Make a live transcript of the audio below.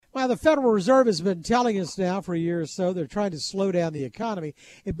Well, the Federal Reserve has been telling us now for a year or so they're trying to slow down the economy.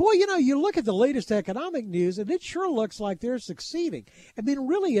 And, boy, you look at the latest economic news, and it sure looks like they're succeeding. I mean,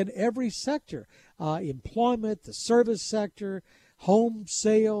 really in every sector, employment, the service sector, home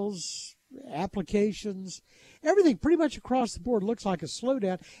sales, applications, everything pretty much across the board looks like a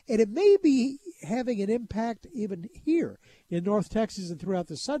slowdown. And it may be having an impact even here in North Texas and throughout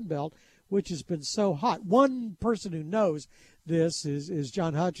the Sun Belt, which has been so hot. One person who knows this is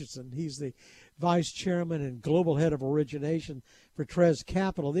John Hutchinson. He's the vice chairman and global head of origination for Trez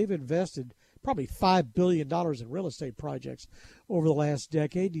Capital. They've invested probably $5 billion in real estate projects over the last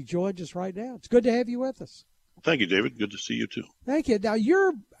decade. He joins us right now. It's good to have you with us. Thank you, David. Good to see you, too. Thank you. Now,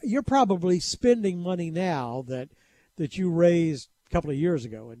 you're probably spending money now that you raised a couple of years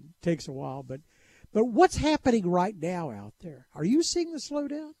ago. It takes a while. But what's happening right now out there? Are you seeing the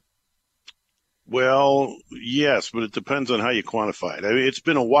slowdown? Well, yes, but it depends on how you quantify it. I mean, it's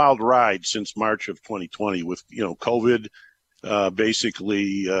been a wild ride since March of 2020 with, COVID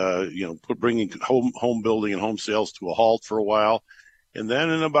basically, bringing home building and home sales to a halt for a while. And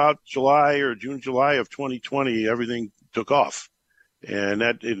then in about July of 2020, everything took off. And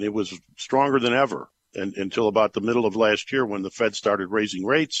it was stronger than ever until about the middle of last year when the Fed started raising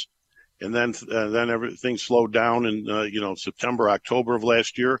rates. And then everything slowed down in, September, October of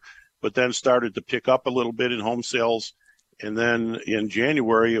last year, but then started to pick up a little bit in home sales. And then in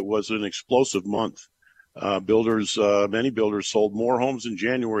January, it was an explosive month. Many builders sold more homes in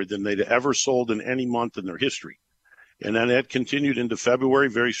January than they'd ever sold in any month in their history. And then that continued into February,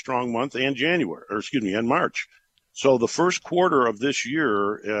 very strong month, and and March. So the first quarter of this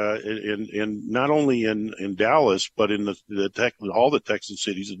year, in not only in Dallas, but in all the Texan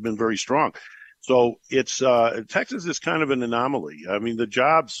cities, has been very strong. So it's Texas is kind of an anomaly. I mean, the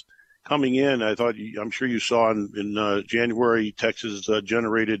jobs coming in, I'm sure you saw in January, Texas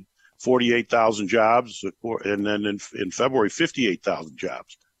generated 48,000 jobs, and then in February, 58,000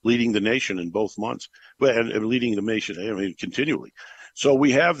 jobs, leading the nation in both months, and leading the nation, continually. So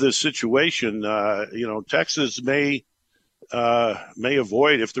we have this situation. Texas may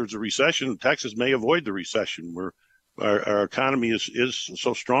avoid, if there's a recession. Texas may avoid the recession. Where our economy is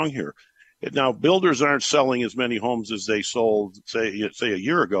so strong here. Now, builders aren't selling as many homes as they sold, say a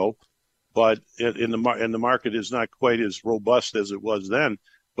year ago, but in the market is not quite as robust as it was then.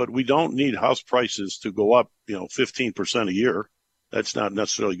 But we don't need house prices to go up, 15% a year. That's not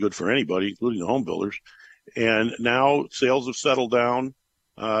necessarily good for anybody, including the home builders. And now sales have settled down.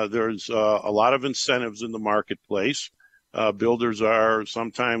 There's a lot of incentives in the marketplace. Builders are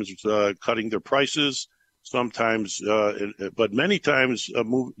sometimes cutting their prices, but many times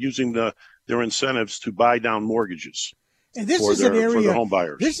using their incentives to buy down mortgages. And this is an area for the home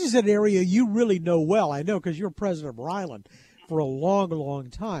buyers. This is an area you really know well. I know because you're president of Ryland for a long, long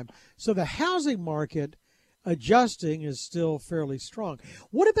time. So the housing market adjusting is still fairly strong.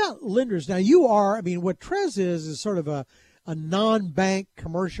 What about lenders? Now, what Trez is sort of a non-bank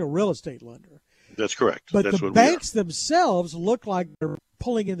commercial real estate lender. That's correct. But That's the banks themselves look like they're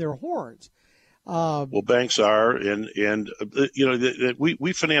pulling in their horns. Well, banks are, and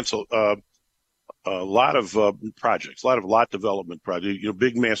we finance a lot of projects, a lot of lot development projects,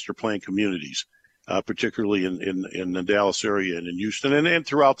 big master plan communities, particularly in the Dallas area and in Houston and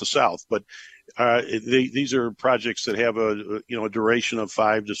throughout the South. But these are projects that have a duration of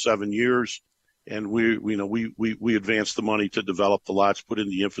 5 to 7 years, and we advance the money to develop the lots, put in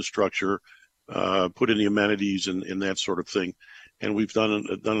the infrastructure, put in the amenities and that sort of thing. And we've done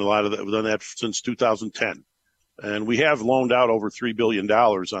a lot of that. We've done that since 2010, and we have loaned out over $3 billion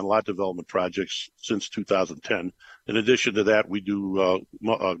on lot development projects since 2010. In addition to that, we do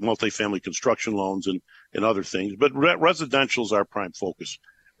multifamily construction loans and other things. But residential is our prime focus.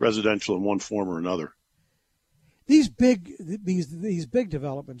 Residential in one form or another. These big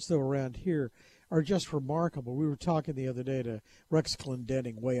developments, though, around here are just remarkable. We were talking the other day to Rex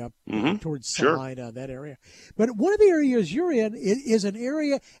Clendenning way up towards Salina, that area. But one of the areas you're in is an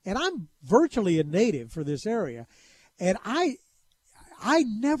area, and I'm virtually a native for this area, and I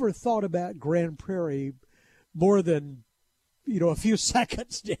never thought about Grand Prairie more than a few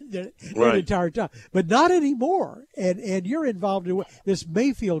seconds the entire time, but not anymore. And you're involved in this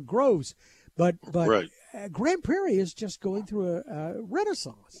Mayfield Groves, but right. Grand Prairie is just going through a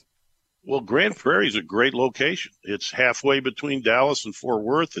renaissance. Well, Grand Prairie is a great location. It's halfway between Dallas and Fort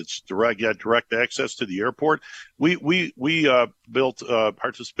Worth. It's direct access to the airport. We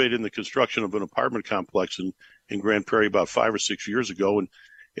participated in the construction of an apartment complex in Grand Prairie about 5 or 6 years ago,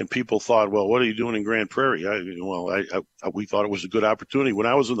 and people thought, well, what are you doing in Grand Prairie? We thought it was a good opportunity. When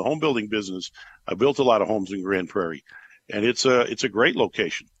I was in the home building business, I built a lot of homes in Grand Prairie, and it's a great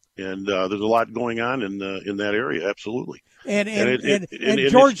location. and there's a lot going on in that area. Absolutely. And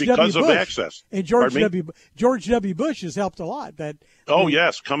it's because of access. And George W. Bush has helped a lot.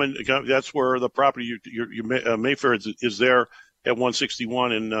 Yes, that's where the property Mayfair is there at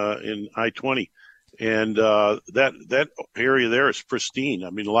 161 in I-20, and that area there is pristine.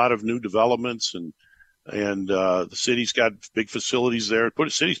 I mean, a lot of new developments, and the city's got big facilities there. The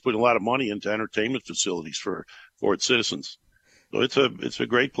city's putting a lot of money into entertainment facilities for its citizens. So it's a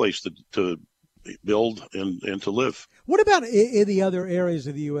great place to build and to live. What about in the other areas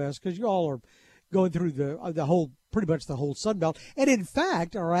of the U.S.? Because you all are going through pretty much the whole Sun Belt, and in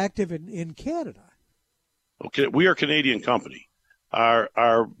fact are active in Canada. Okay, we are a Canadian company.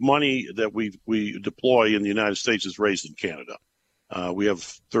 Our money that we deploy in the United States is raised in Canada. We have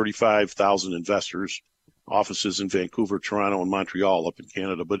 35,000 investors, offices in Vancouver, Toronto, and Montreal up in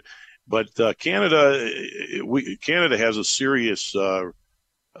Canada. But Canada has a serious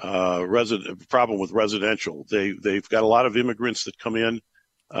problem with residential. They've got a lot of immigrants that come in.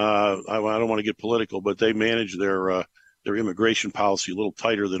 I don't want to get political, but they manage their immigration policy a little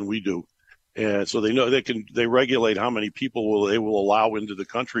tighter than we do, and so they regulate how many people they will allow into the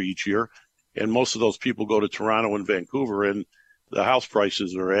country each year, and most of those people go to Toronto and Vancouver, and the house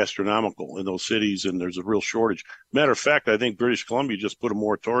prices are astronomical in those cities, and there's a real shortage. Matter of fact, I think British Columbia just put a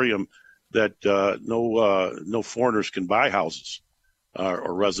moratorium that no foreigners can buy houses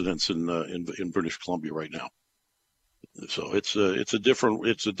or residents in British Columbia right now. So it's a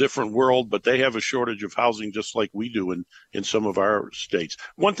different world, but they have a shortage of housing just like we do in some of our states.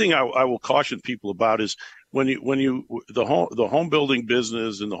 One thing I will caution people about is the home building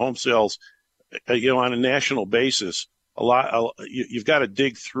business and the home sales, on a national basis, you've got to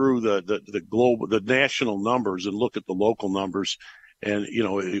dig through the national numbers and look at the local numbers, and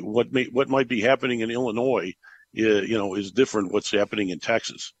what might be happening in Illinois, is different what's happening in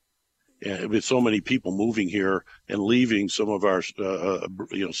Texas. And with so many people moving here and leaving some of our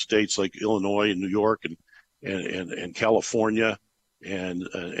states like Illinois and New York and California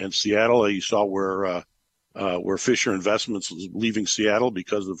and Seattle, you saw where Fisher Investments was leaving Seattle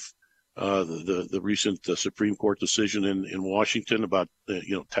because of the recent Supreme Court decision in Washington about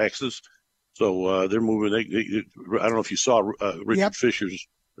taxes. So they're moving. I don't know if you saw Richard Fisher's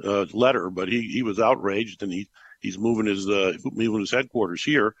letter, but he was outraged, and he's moving his headquarters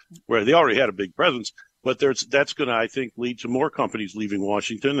here, where they already had a big presence. But that's going to, I think, lead to more companies leaving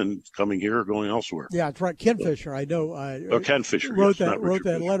Washington and coming here or going elsewhere. Yeah, that's right. Ken Fisher, I know. Ken Fisher wrote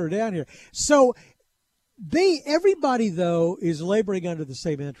that letter down here. So everybody though is laboring under the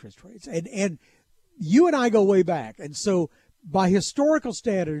same interest rates, and you and I go way back, and so by historical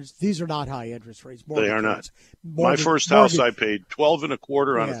standards, these are not high interest rates. They are not. My first house, I paid 12 and a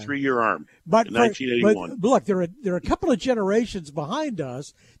quarter on a 3-year ARM in 1981. But look, there are a couple of generations behind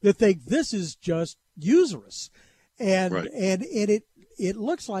us that think this is just usurious, and right. and it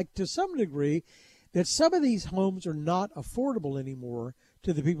looks like to some degree that some of these homes are not affordable anymore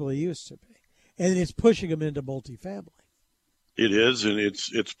to the people they used to be, and it's pushing them into multifamily. It is, and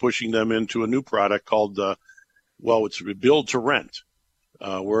it's pushing them into a new product called it's build to rent,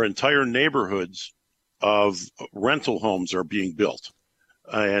 where entire neighborhoods of rental homes are being built,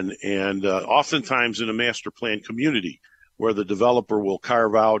 and oftentimes in a master plan community where the developer will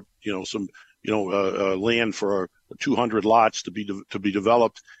carve out some land for 200 lots to be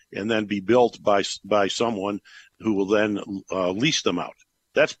developed and then be built by someone who will then lease them out.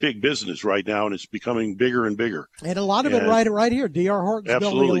 That's big business right now, and it's becoming bigger and bigger. And a lot of it right here. D.R. Horton's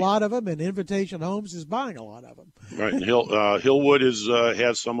absolutely building a lot of them, and Invitation Homes is buying a lot of them. Right, and Hillwood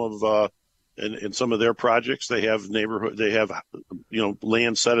has some of in some of their projects. They have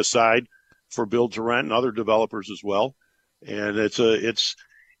land set aside for build to rent, and other developers as well. And it's in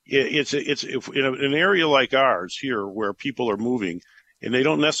an area like ours here where people are moving, and they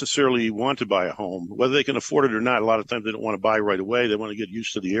don't necessarily want to buy a home, whether they can afford it or not. A lot of times they don't want to buy right away. They want to get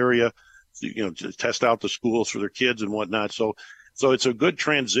used to the area, to test out the schools for their kids and whatnot. So it's a good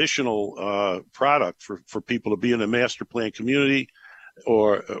transitional product for people to be in a master plan community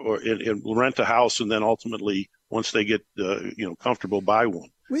or rent a house, and then ultimately, once they get comfortable, buy one.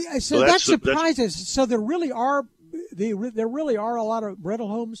 So that surprises. So there really are a lot of rental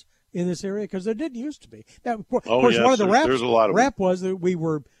homes in this area, because there didn't used to be. Of course, one of the rap was that we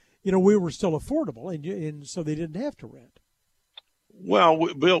were still affordable, and so they didn't have to rent. Well,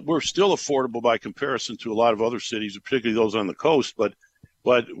 we're still affordable by comparison to a lot of other cities, particularly those on the coast. But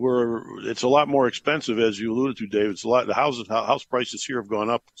it's a lot more expensive, as you alluded to, Dave. It's a lot. The house prices here have gone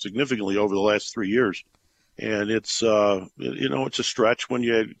up significantly over the last 3 years, and it's a stretch when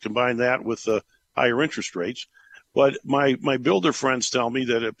you combine that with higher interest rates. But my builder friends tell me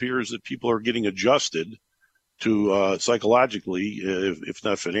that it appears that people are getting adjusted to psychologically, if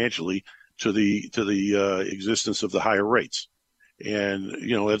not financially, to the existence of the higher rates. And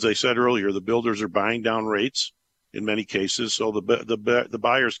as I said earlier, the builders are buying down rates in many cases, so the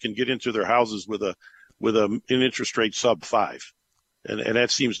buyers can get into their houses with an interest rate sub 5, and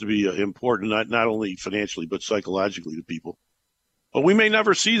that seems to be important, not only financially but psychologically to people. But we may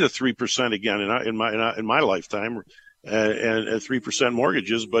never see the 3% again in my lifetime, and 3%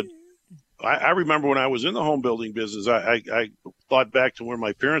 mortgages. But I remember when I was in the home building business, I thought back to when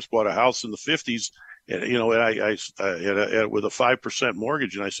my parents bought a house in the 50s, and with a 5%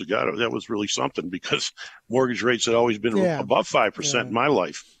 mortgage, and I said, God, that was really something, because mortgage rates had always been above 5% in my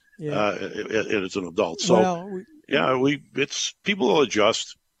life as an adult. So it's people will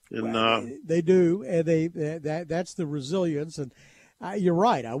adjust, and they do, and that's the resilience. And you're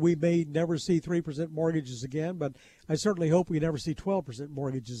right. We may never see 3% mortgages again, but I certainly hope we never see 12%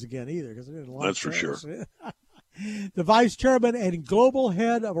 mortgages again either. That's for sure. The Vice Chairman and Global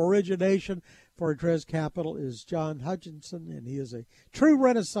Head of Origination for Trez Capital is John Hutchinson, and he is a true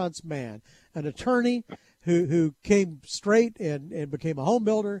Renaissance man, an attorney who came straight and became a home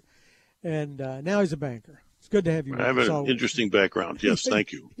builder, and now he's a banker. It's good to have you. I have an interesting background. Yes,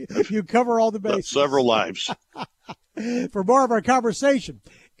 thank you. You cover all the bases. Several lives. For more of our conversation,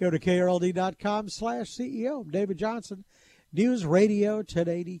 go to KRLD.com/CEO. I'm David Johnson, News Radio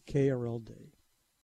 1080 KRLD.